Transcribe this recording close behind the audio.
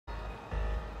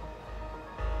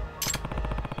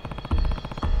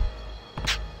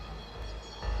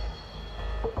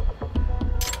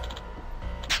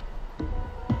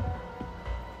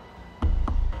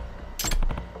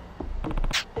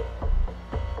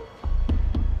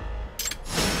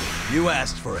You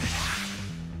asked for it.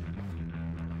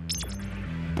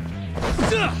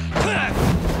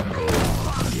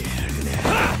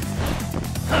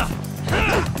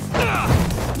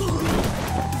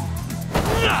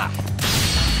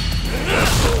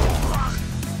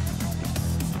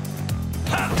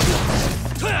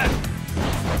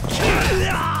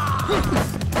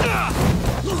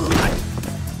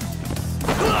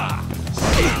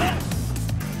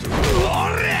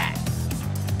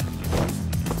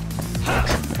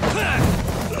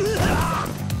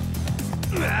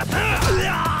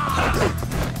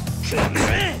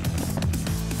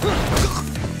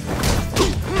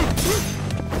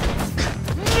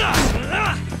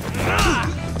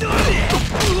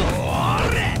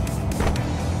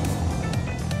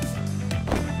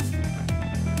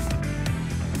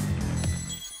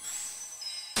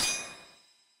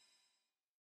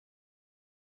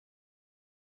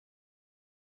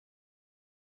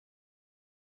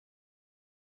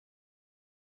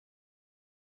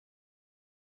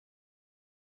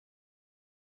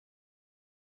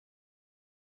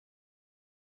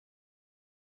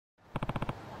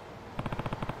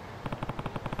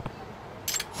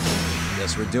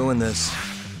 Guess we're doing this.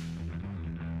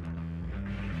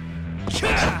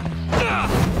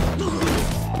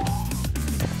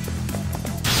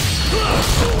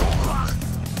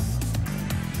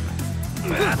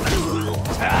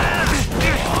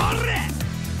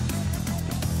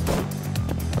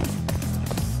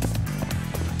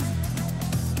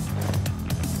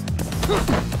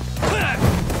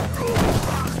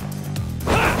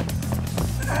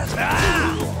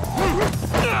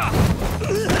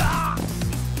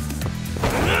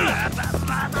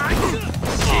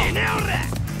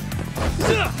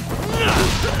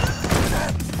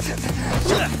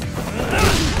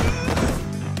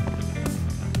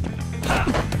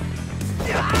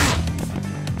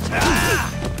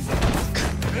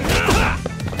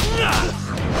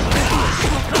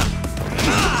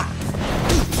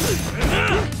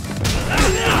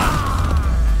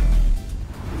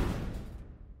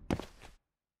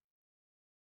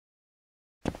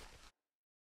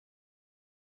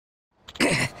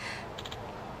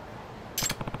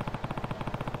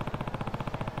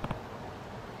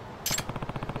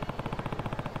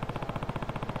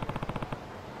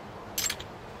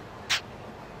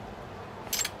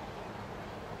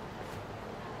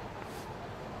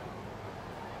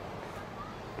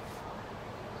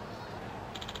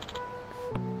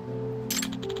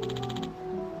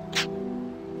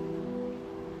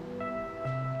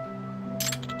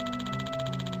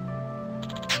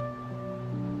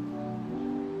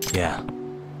 Yeah.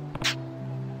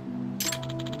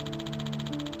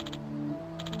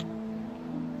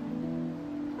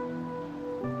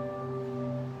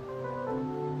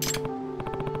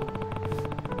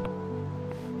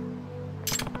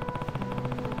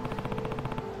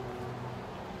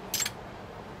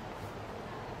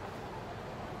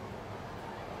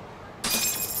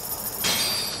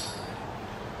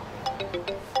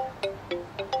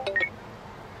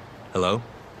 Hello?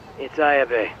 It's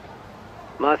Ayabe.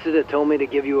 Matsuda told me to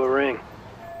give you a ring.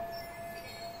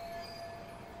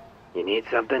 You need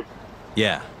something?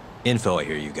 Yeah. Info I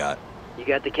hear you got. You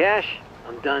got the cash?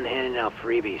 I'm done handing out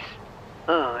freebies.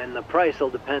 Oh, and the price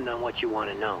will depend on what you want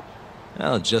to know.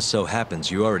 Well, it just so happens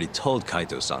you already told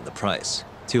Kaito-san the price.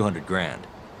 200 grand.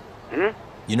 Hmm?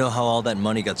 You know how all that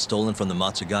money got stolen from the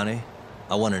Matsugane?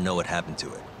 I want to know what happened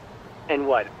to it. And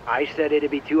what, I said it'd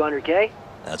be 200K?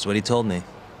 That's what he told me.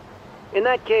 In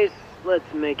that case,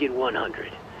 let's make it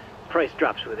 100. Price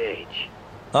drops with age.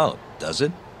 Oh, does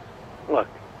it? Look,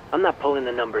 I'm not pulling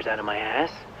the numbers out of my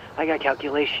ass. I got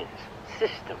calculations.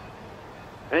 System.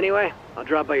 Anyway, I'll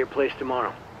drop by your place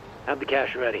tomorrow. Have the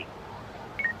cash ready.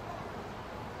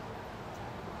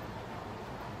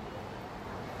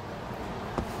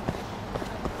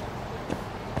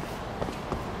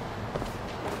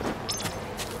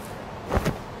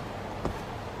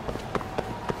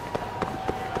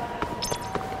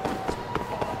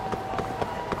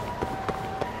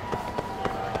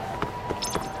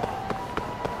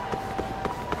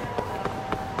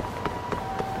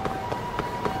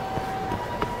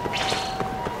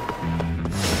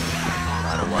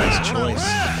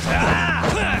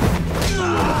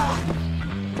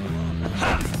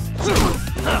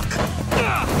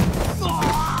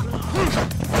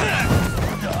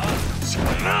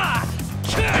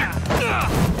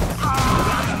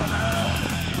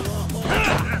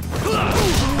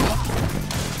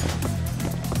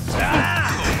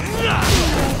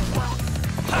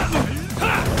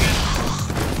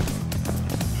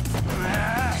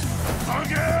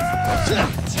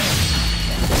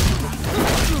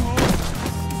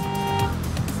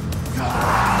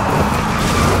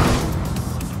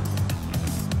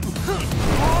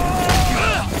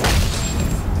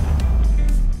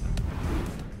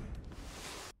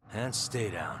 stay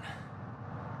down.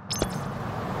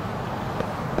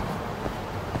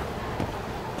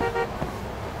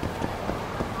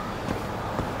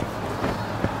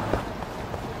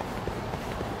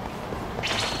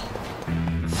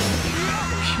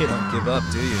 You don't give up,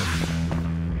 do you?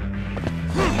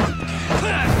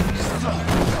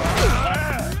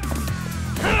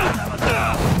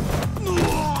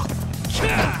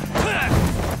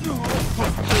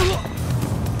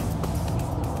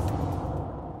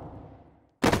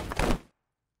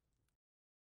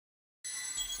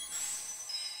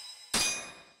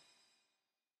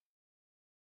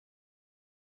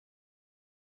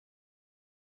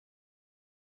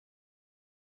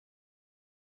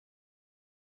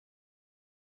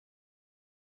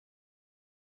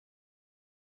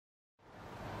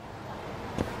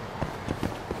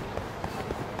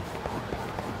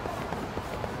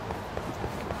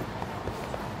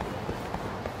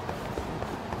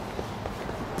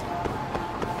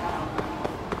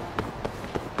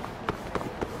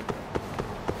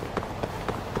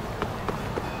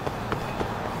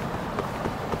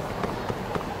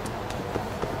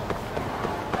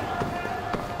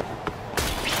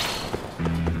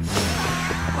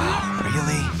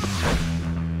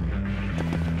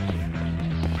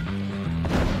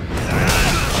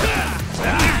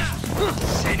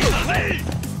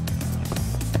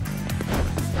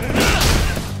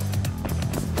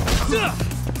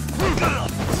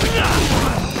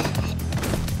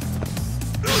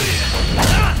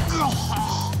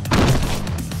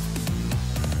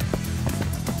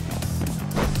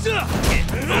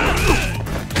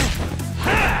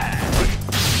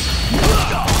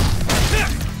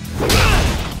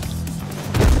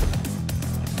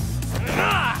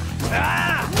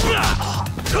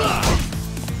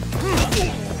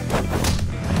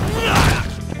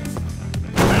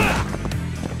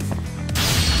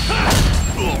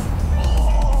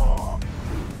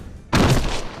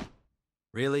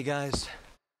 Really, guys?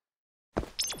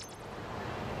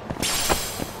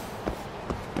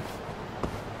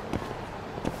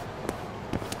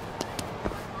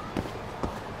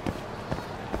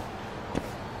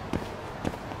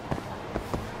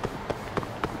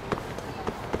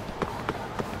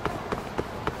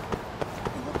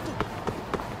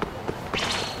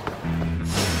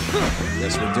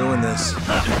 Guess we're doing this.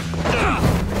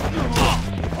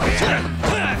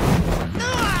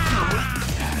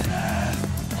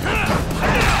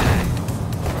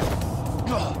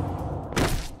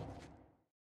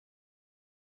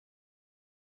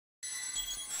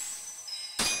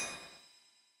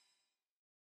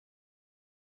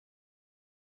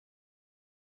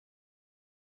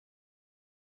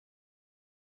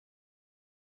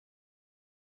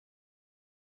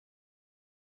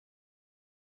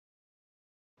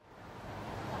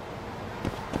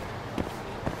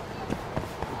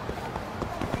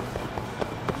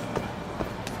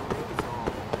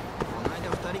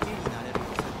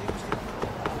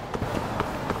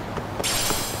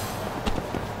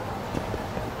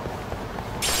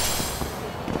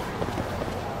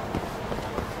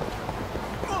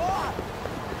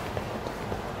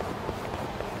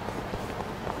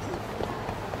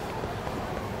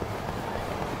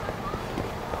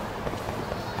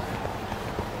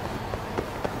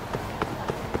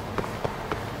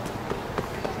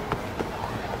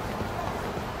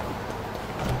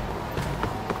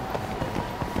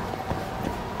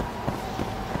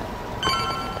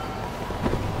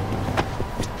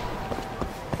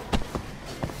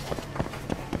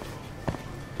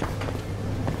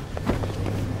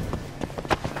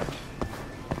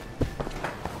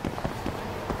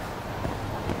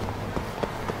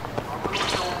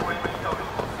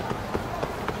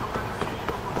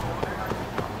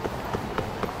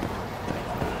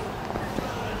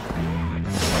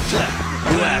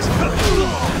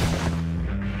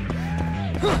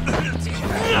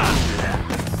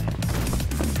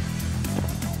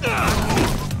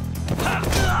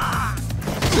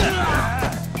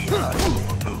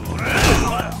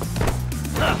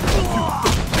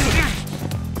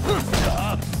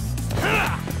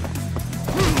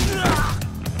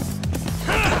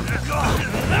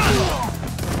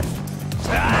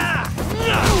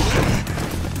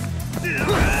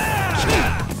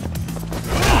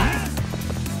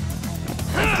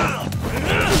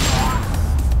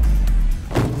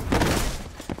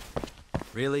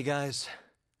 Really, guys?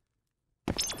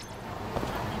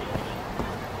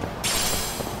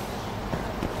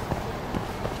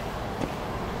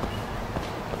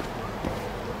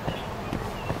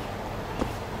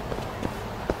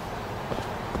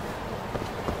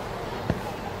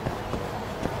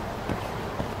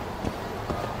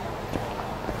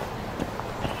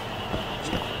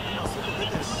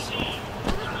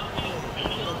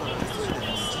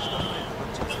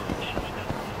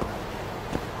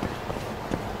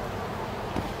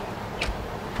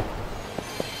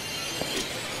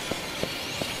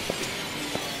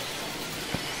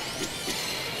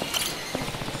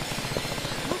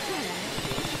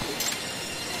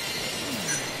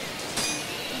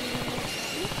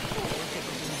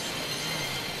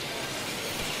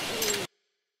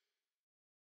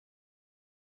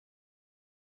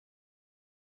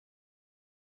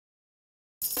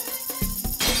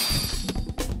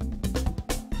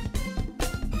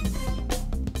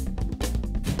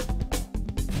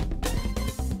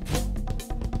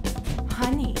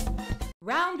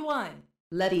 Round 1.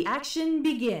 Let the action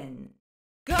begin.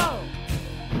 Go!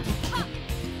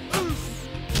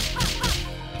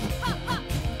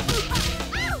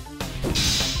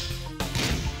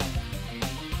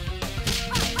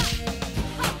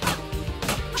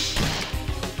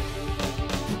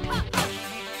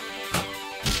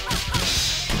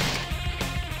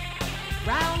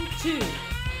 Round 2.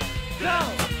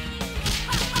 Go!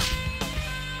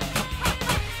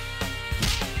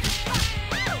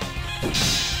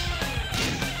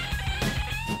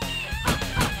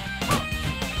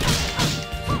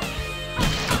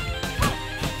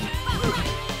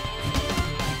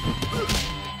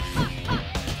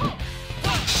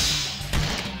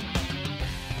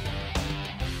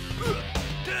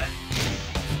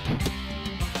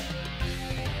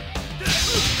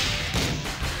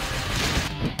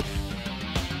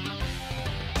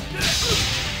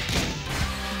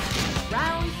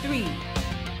 Round 3.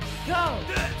 Go!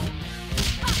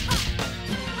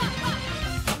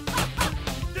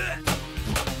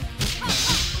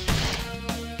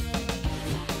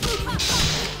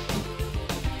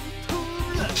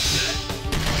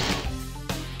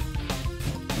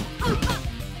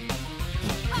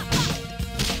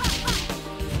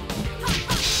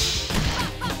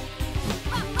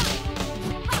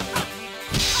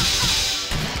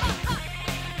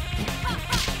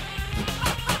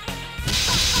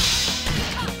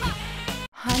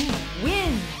 Honey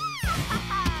wins!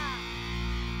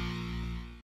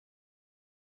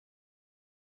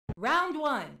 Round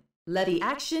 1. Let the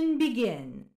action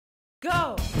begin.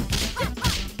 Go!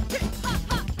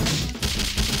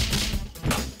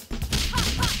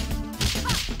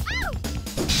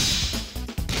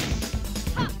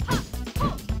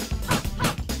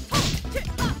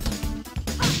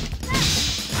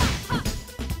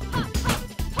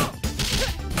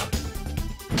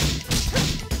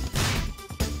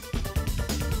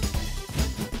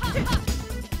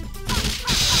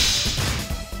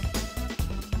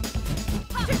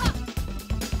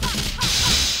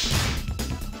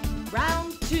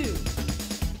 Round 2.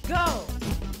 Go!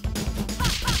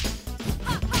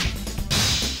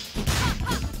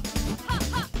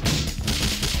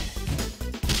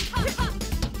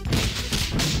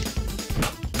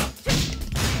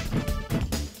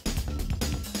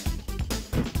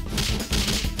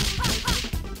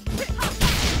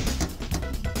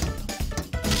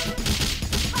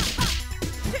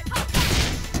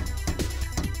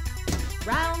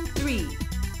 Round 3.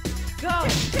 Go!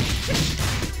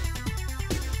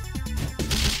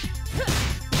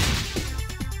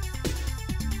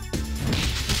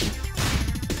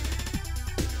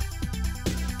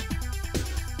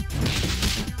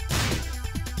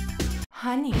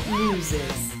 Honey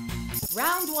loses.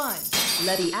 Round 1.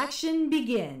 Let the action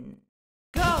begin.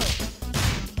 Go!